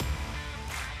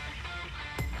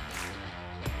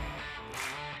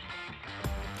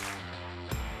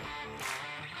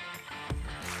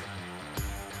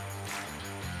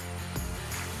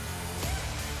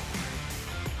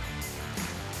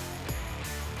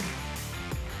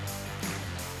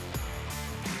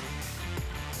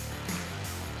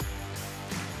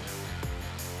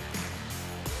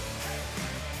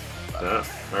Yeah.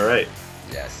 All right.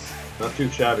 Yes. Not too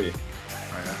shabby.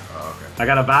 Oh, yeah? Oh, okay. I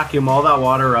gotta vacuum all that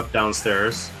water up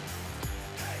downstairs.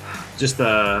 Just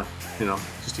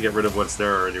just to get rid of what's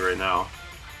there already right now.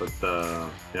 But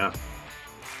yeah.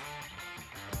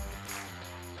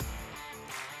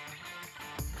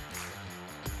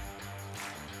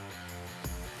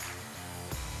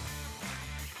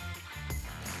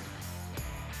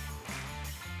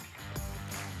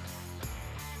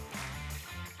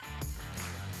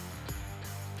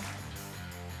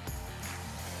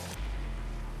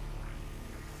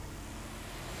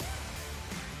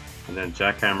 And then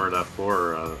jackhammer that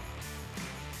floor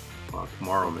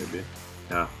tomorrow maybe.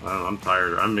 Yeah, I don't know, I'm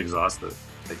tired. I'm exhausted.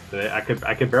 Like today, I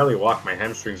could barely walk. My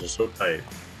hamstrings are so tight.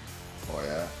 Oh,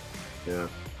 yeah. Yeah.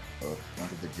 Oh, went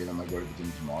to the gym. I might go to the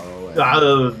gym tomorrow.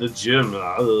 The gym.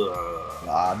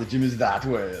 The gym is that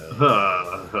way.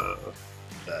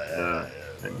 Yeah.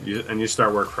 And you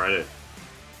start work Friday.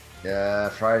 Yeah,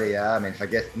 Friday. Yeah, I mean, if I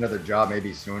get another job,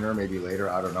 maybe sooner, maybe later.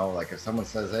 I don't know. Like if someone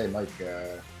says, "Hey, Mike,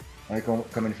 want to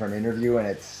come in for an interview," and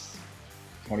it's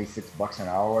 $26 an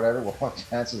hour or whatever, well,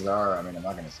 chances are, I mean, I'm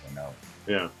not going to say no.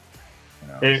 Yeah. You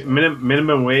know, Hey, so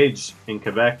minimum wage in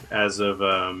Quebec as of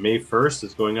May 1st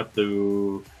is going up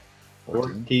to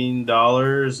 14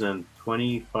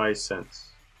 $14.25.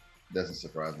 doesn't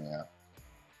surprise me. Yeah,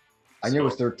 I knew it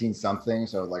was So 13 something,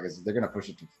 so like they're going to push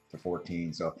it to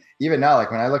 14. So even now,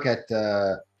 like when I look at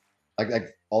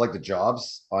like all like the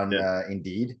jobs on yeah,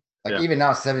 Indeed. Like yeah. even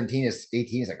now, 17 is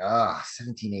 18 is like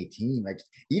 17, 18. Like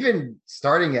even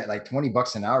starting at like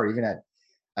 $20 an hour, even at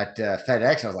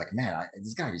FedEx, I was like, man,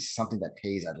 there's got to be something that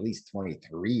pays at least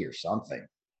 23 or something.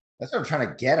 That's what I'm trying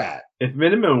to get at. If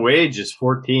minimum wage is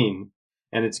 14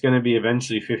 and it's going to be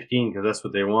eventually 15 because that's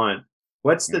what they want,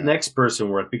 what's the Yeah, next person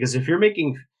worth? Because if you're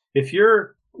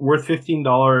worth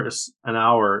 $15 an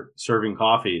hour serving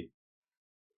coffee,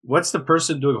 what's the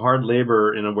person doing hard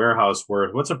labor in a warehouse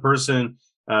worth? What's a person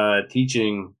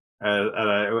teaching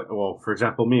well, for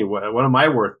example, me, what am I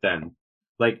worth then?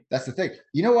 Like, that's the thing.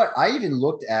 You know what? I even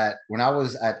looked at when I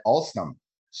was at Alstom.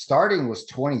 Starting was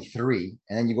 23,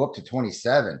 and then you go up to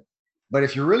 27. But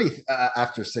if you really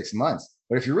after 6 months,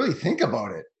 but if you really think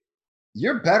about it,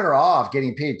 you're better off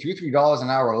getting paid $2, $3 an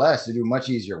hour less to do much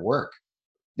easier work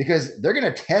because they're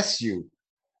going to test you.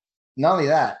 Not only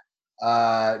that,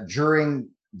 during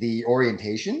the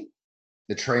orientation,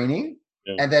 the training,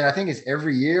 yeah, and then I think it's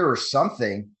every year or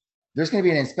something, there's going to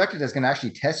be an inspector that's going to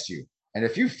actually test you. And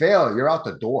if you fail, you're out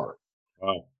the door.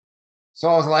 wow, So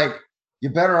I was like,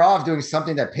 you're better off doing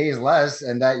something that pays less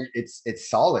and that it's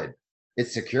solid,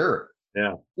 it's secure.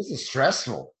 yeah, This is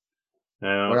stressful. What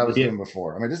I was yeah. doing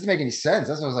before. I mean, this doesn't make any sense.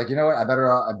 That's what I was like. You know what? I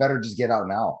better just get out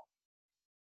now.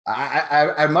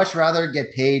 I'd much rather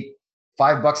get paid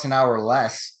 $5 an hour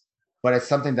less, but it's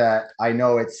something that I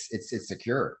know it's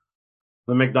secure.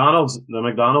 The McDonald's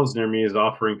near me is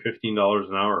offering $15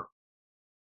 an hour.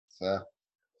 So,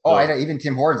 I know So even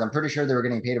Tim Hortons. I'm pretty sure they were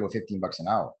getting paid about $15 an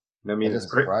hour. I That mean, it's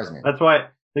doesn't great. surprise me. That's why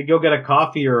they go get a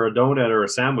coffee or a donut or a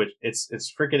sandwich. It's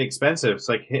freaking expensive. It's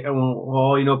like, hey,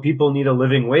 well, people need a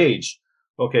living wage.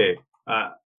 Okay, uh,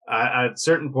 at a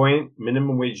certain point,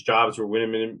 minimum wage jobs or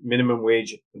minimum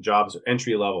wage jobs are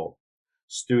entry level.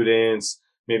 Students,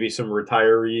 maybe some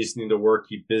retirees need to work,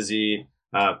 keep busy.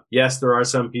 Yes, there are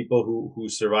some people who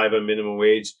survive on minimum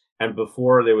wage, and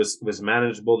before there was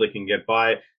manageable, they can get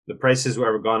by. The prices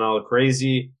have gone all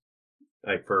crazy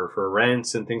like for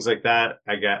rents and things like that.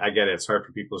 I get it. It's hard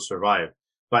for people to survive,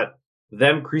 but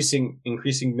them increasing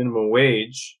minimum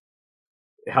wage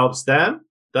helps them.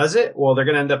 Does it? Well, they're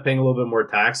going to end up paying a little bit more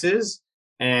taxes,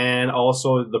 and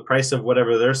also the price of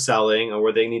whatever they're selling or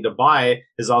where they need to buy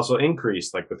is also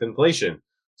increased, like with inflation.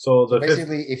 So So the fifth,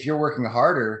 basically, if you're working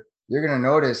harder, you're going to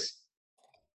notice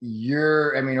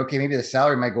I mean, okay, maybe the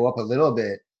salary might go up a little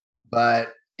bit,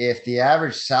 but if the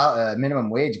average minimum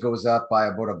wage goes up by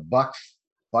about a buck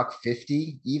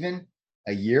 50 even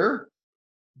a year,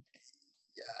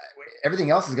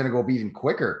 everything else is going to go up even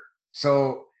quicker.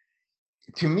 So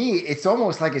to me, it's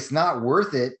almost like it's not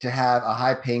worth it to have a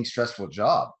high paying, stressful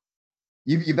job.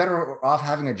 You better off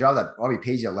having a job that probably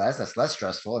pays you less, that's less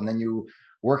stressful, and then you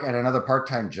work at another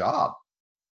part-time job.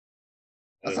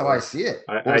 That's how I or see it.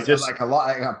 Or I just like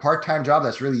a part-time job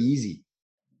that's really easy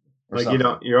or like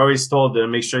something. you're always told to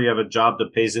make sure you have a job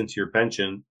that pays into your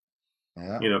pension.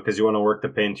 Yeah. Because you want to work to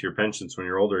pay into your pensions when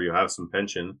you're older, you have some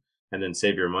pension and then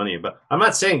save your money. But I'm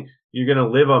not saying you're going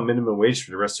to live on minimum wage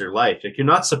for the rest of your life. Like you're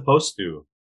not supposed to.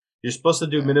 You're supposed to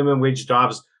do Yeah. minimum wage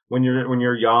jobs when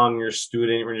you're young, you're a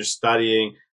student, when you're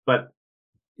studying. But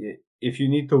if you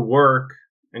need to work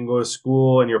and go to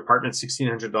school and your apartment's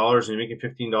 $1,600 and you're making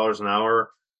 $15 an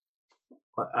hour,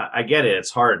 I get it.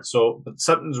 It's hard. So, but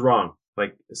something's wrong.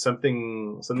 Like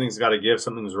something's got to give.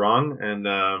 Something's wrong. And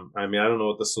I mean, I don't know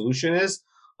what the solution is.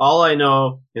 All I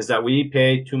know is that we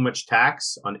pay too much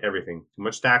tax on everything. Too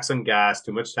much tax on gas.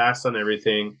 Too much tax on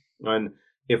everything. And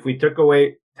if we took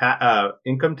away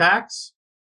income tax,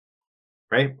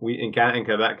 right? We in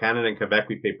Canada and Quebec,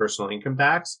 we pay personal income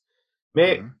tax.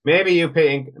 Mhm. Maybe you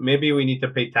pay. Maybe we need to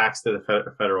pay tax to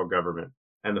the federal government,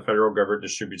 and the federal government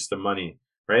distributes the money.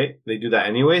 Right? They do that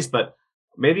anyways, but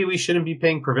maybe we shouldn't be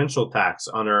paying provincial tax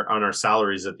on our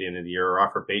salaries at the end of the year or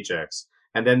off our paychecks,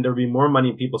 and then there'll be more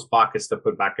money in people's pockets to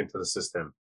put back into the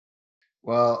system.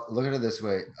 Well, look at it this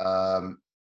way.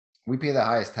 We pay the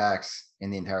highest tax in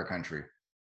the entire country.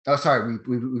 Oh, sorry,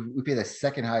 we pay the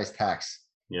second highest tax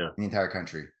Yeah, in the entire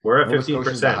country. we're at Nova Scotia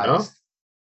is the 15%. No. highest.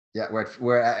 Yeah,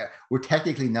 we're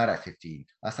technically not at 15.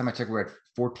 Last time I checked, we're at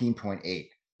 14.8. They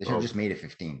should have Oh, just made it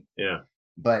 15. yeah,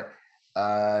 But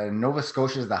Nova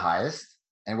Scotia is the highest,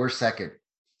 and we're second.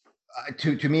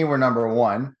 To me, we're number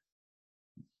one,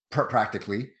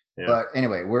 practically. yeah. But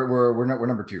anyway, we're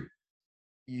number two.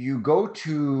 You go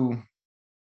to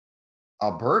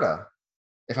Alberta,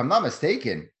 if I'm not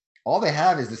mistaken, all they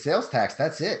have is the sales tax.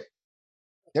 That's it.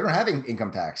 They don't have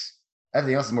income tax.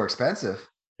 Everything else is more expensive,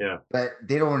 Yeah. but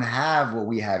they don't have what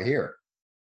we have here.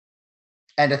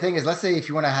 And the thing is, let's say if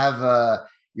you want to have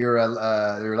your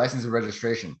license and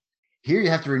registration, here you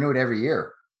have to renew it every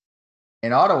year.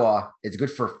 In Ottawa, it's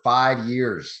good for 5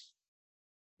 years.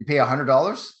 You pay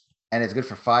 $100, and it's good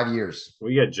for 5 years.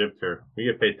 We get gypped here. We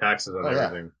get paid taxes on Oh yeah.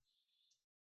 everything.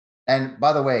 And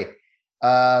by the way,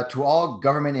 to all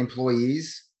government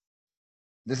employees,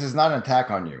 this is not an attack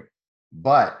on you,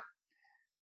 but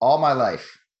all my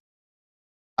life,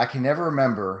 I can never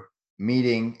remember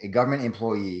meeting a government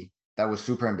employee that was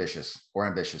super ambitious or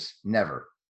ambitious. Never.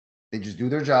 They just do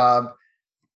their job,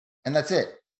 and that's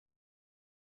it.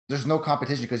 There's no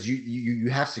competition because you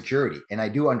have security, and I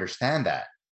do understand that.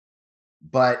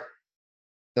 But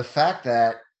the fact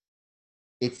that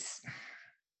it's,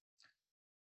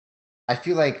 I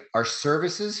feel like our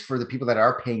services for the people that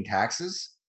are paying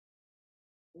taxes,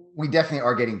 we definitely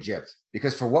are getting gypped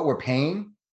because for what we're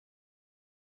paying,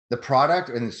 the product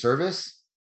and the service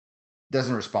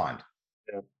doesn't respond.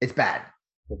 Yeah, It's bad.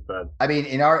 that's bad. I mean,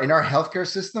 in our healthcare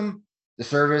system, the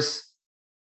service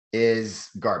is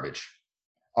garbage.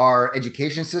 Our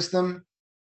education system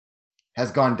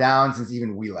has gone down since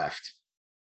even we left.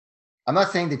 I'm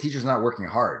not saying the teacher's not working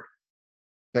hard,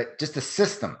 but just the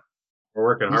system We're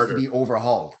working needs to harder. be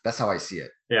overhauled. That's how I see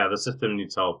it. Yeah, the system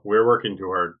needs help. We're working too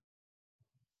hard.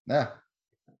 Yeah.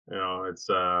 You know, it's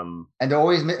And they're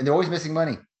always missing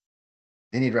money.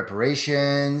 They need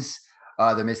reparations.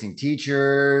 They're missing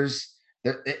teachers.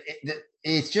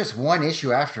 It's just one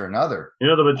issue after another. you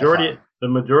know I find. the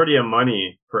majority of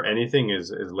money for anything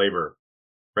is labor,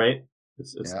 right?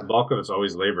 It's the Yeah. bulk of it's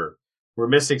always labor. We're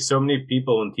missing so many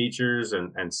people and teachers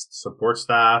and support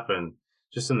staff and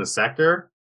just in the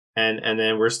sector, and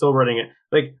then we're still running it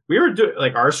like we were doing.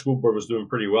 Like our school board was doing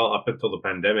pretty well up until the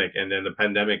pandemic, and then the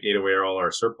pandemic ate away all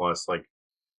our surplus. Like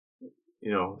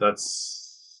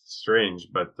that's strange,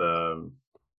 but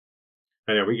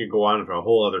anyway, we could go on for a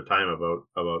whole other time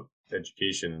about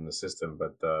education in the system,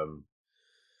 but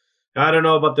I don't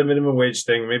know about the minimum wage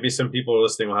thing. Maybe some people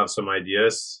listening will have some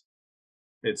ideas.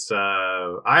 It's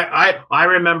I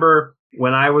remember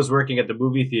when I was working at the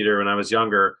movie theater when I was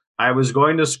younger. I was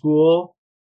going to school,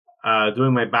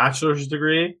 doing my bachelor's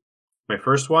degree, my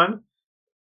first one,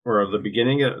 or the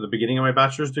beginning of my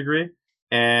bachelor's degree,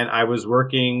 and I was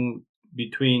working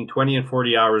between 20 and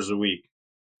 40 hours a week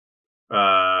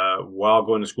while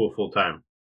going to school full time.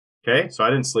 Okay, so I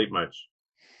didn't sleep much.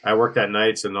 I worked at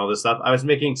nights and all this stuff. I was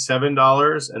making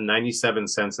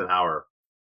 $7.97 an hour.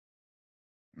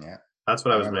 Yeah. That's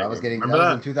what I I was remember. I was making. getting Remember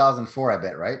that was in that? 2004, I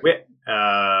bet, right? Wait,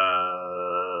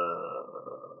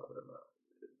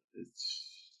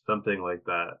 it's something like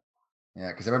that.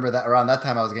 Yeah, because I remember that around that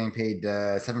time I was getting paid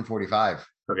 745.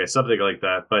 Okay, something like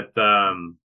that. But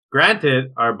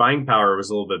granted, our buying power was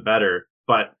a little bit better.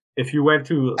 But if you went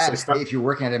to say If you're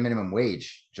working at a minimum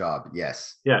wage job,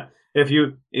 yes. yeah, if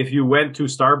you went to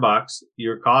Starbucks,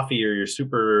 your coffee or your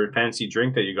super fancy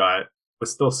drink that you got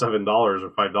was still $7 or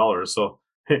 $5. So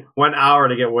 1 hour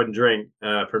to get one drink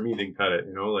for me didn't cut it.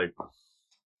 Like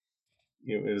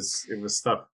it was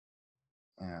tough.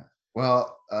 Yeah.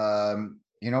 Well,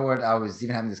 you know what? I was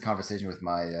even having this conversation with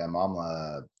my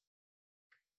mom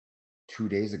 2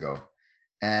 days ago,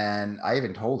 and I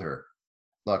even told her,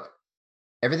 look,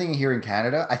 everything here in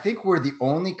Canada, I think we're the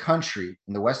only country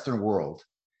in the Western world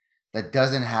that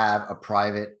doesn't have a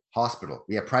private hospital.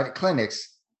 We have private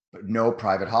clinics, but no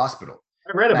private hospital.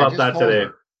 I read And I about just that told today.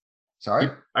 her, sorry?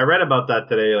 I read about that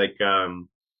today. Like,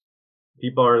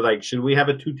 people are like, should we have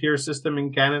a 2-tier system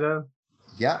in Canada?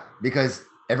 Yeah, because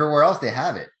everywhere else they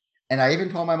have it. And I even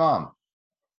told my mom,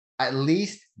 at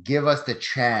least give us the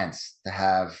chance to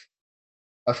have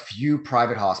a few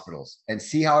private hospitals and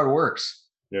see how it works.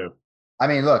 Yeah. I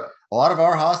mean, look, a lot of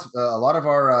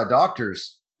our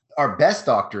doctors, our best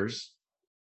doctors,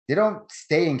 they don't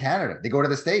stay in Canada. They go to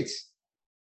the States.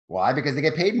 Why? Because they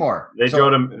get paid more. They So go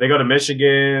to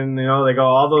Michigan, they go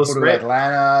all they those, go to right?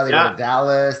 Atlanta, they go Yeah. to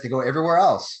Dallas, they go everywhere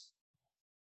else.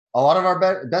 A lot of our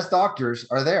best doctors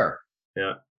are there.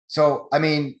 Yeah. So, I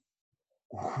mean,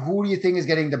 who do you think is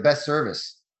getting the best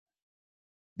service?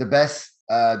 The best.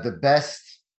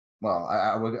 Well,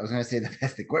 I was going to say the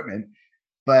best equipment,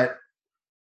 but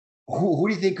who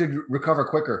do you think could recover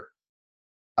quicker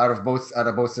out of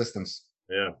both systems?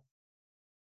 Yeah.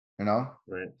 You know,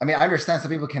 Right. I mean, I understand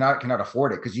some people cannot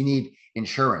afford it because you need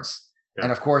insurance, Yeah.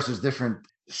 and of course, there's different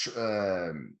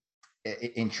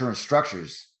insurance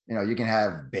structures. You know, you can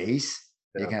have base,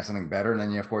 Yeah. you can have something better, and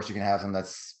then of course you can have something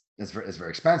that's very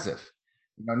expensive.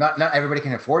 You know, not everybody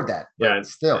can afford that, but Yeah.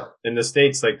 still, In the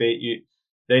States, like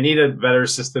they need a better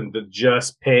system to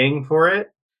just paying for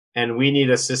it, and we need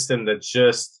a system that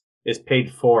just is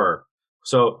paid for.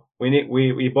 So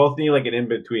we both need like an in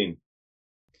between.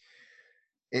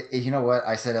 you know what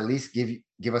I said? At least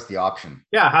give us the option.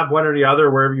 Yeah, have one or the other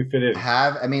wherever you fit in.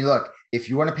 I mean, look, if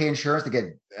you want to pay insurance to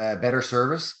get better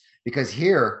service, because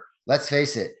here, let's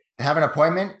face it, to have an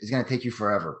appointment is going to take you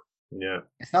forever. Yeah.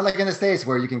 It's not like in the States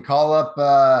where you can call up,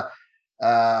 a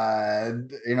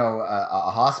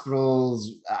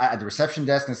hospital's at the reception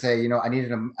desk and say, I need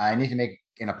to make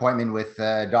an appointment with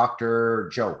Dr.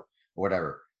 Joe or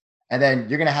whatever. And then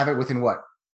you're going to have it within what?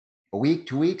 A week,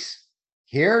 2 weeks?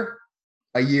 Here,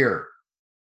 a year.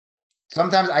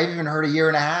 Sometimes I've even heard a year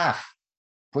and a half,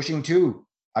 pushing 2.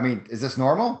 I mean, is this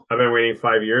normal? I've been waiting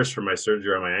 5 years for my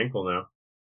surgery on my ankle now.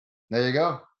 There you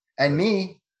go. And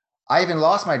me, I even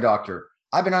lost my doctor.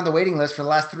 I've been on the waiting list for the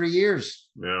last 3 years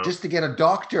just to get a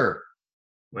doctor.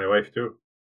 My wife too.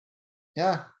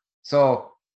 Yeah.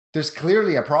 So there's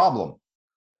clearly a problem.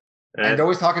 And they're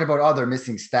always talking about, they're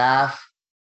missing staff.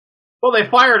 Well, they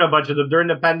fired a bunch of them during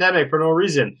the pandemic for no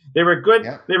reason. They were good.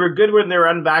 Yeah. They were good when they were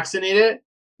unvaccinated,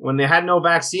 when they had no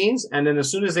vaccines. And then as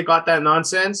soon as they got that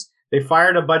nonsense, they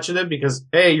fired a bunch of them because,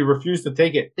 hey, you refused to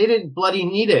take it. They didn't bloody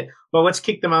need it. But let's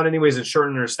kick them out anyways and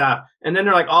shorten their staff. And then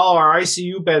they're like, our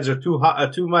ICU beds are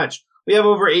too much. We have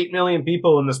over 8 million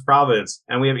people in this province,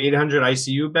 and we have 800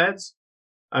 ICU beds.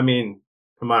 I mean,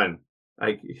 come on.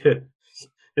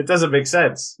 It doesn't make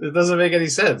sense. It doesn't make any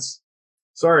sense.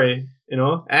 Sorry,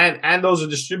 and those are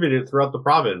distributed throughout the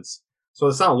province. So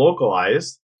it's not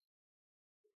localized.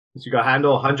 So you got to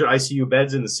handle 100 ICU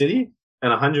beds in the city and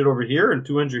 100 over here and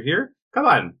 200 here. Come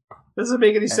on. That doesn't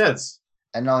make any sense.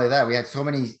 And not only that, we had so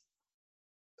many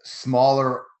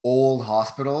smaller, old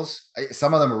hospitals.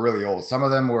 Some of them were really old. Some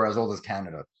of them were as old as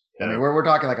Canada. Yeah. I mean, we're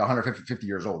talking like 150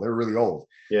 years old. They're really old.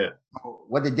 Yeah.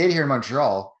 What they did here in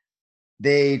Montreal,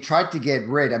 they tried to get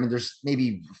rid. I mean, there's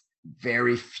maybe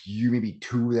very few, maybe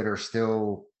 2 that are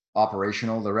still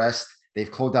operational. The rest, they've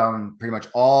closed down pretty much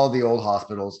all the old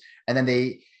hospitals. And then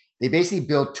they basically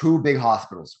built 2 big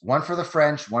hospitals, one for the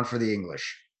French, one for the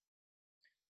English.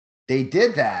 They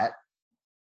did that,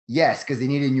 yes, because they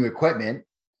needed new equipment,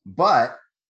 but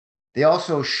they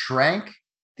also shrank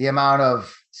the amount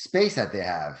of space that they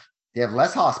have. They have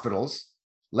less hospitals,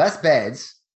 less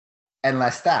beds, and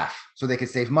less staff, so they could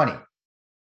save money.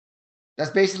 That's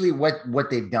basically what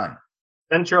they've done.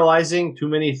 Centralizing too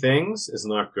many things is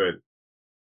not good.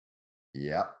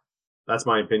 Yeah. That's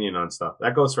my opinion on stuff.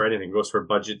 That goes for anything. It goes for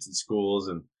budgets in schools,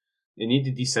 and you need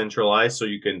to decentralize so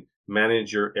you can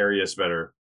manage your areas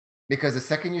better. Because the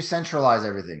second you centralize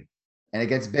everything and it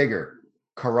gets bigger,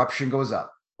 corruption goes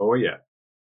up. Oh, yeah.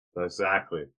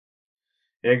 Exactly.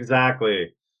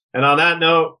 And on that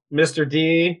note, Mr.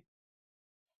 D,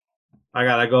 I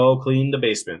got to go clean the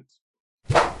basement.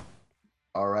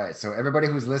 All right. So everybody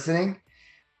who's listening,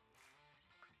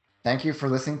 thank you for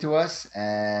listening to us,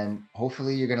 and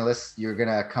hopefully you're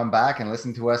gonna come back and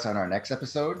listen to us on our next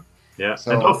episode. Yeah.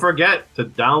 So, and don't forget to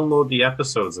download the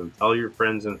episodes and tell your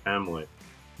friends and family.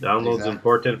 Download's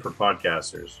important for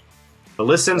podcasters. The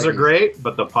listens are great,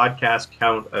 but the podcasts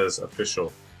count as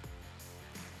official.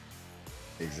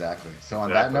 Exactly. So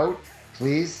on that note,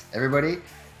 please, everybody,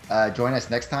 join us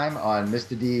next time on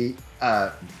Mr.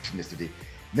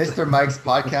 Mike's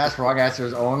podcast, Wrong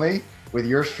Answers Only, with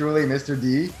yours truly, Mr.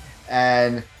 D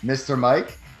and Mr.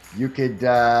 Mike. You could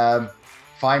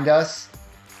find us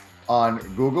on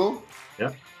Google.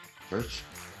 Yeah. Search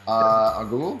on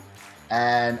Google.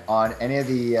 and on any of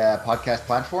the podcast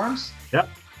platforms. Yep.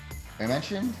 I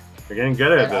mentioned. We're getting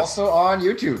good at And this. also on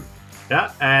YouTube.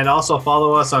 Yeah, and also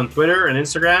follow us on Twitter and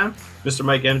Instagram, Mr.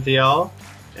 Mike MTL,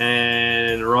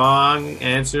 and Wrong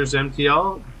Answers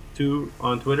MTL, 2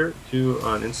 on Twitter, 2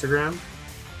 on Instagram.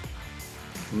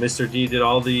 Mr. D did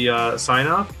all the sign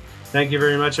off. Thank you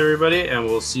very much, everybody, and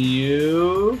we'll see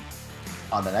you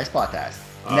on the next podcast.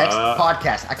 Next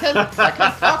podcast. I can't talk all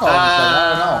of a sudden.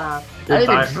 I don't know. I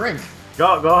didn't even drink.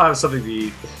 Go have something to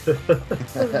eat.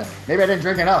 Maybe I didn't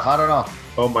drink enough. I don't know.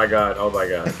 Oh my god.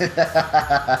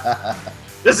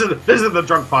 This is the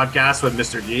drunk podcast with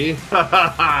Mr. D.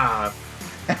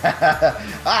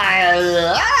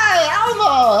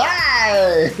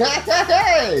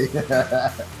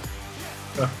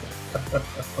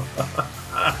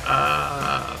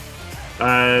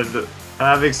 And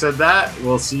having said that,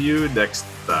 we'll see you next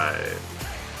time.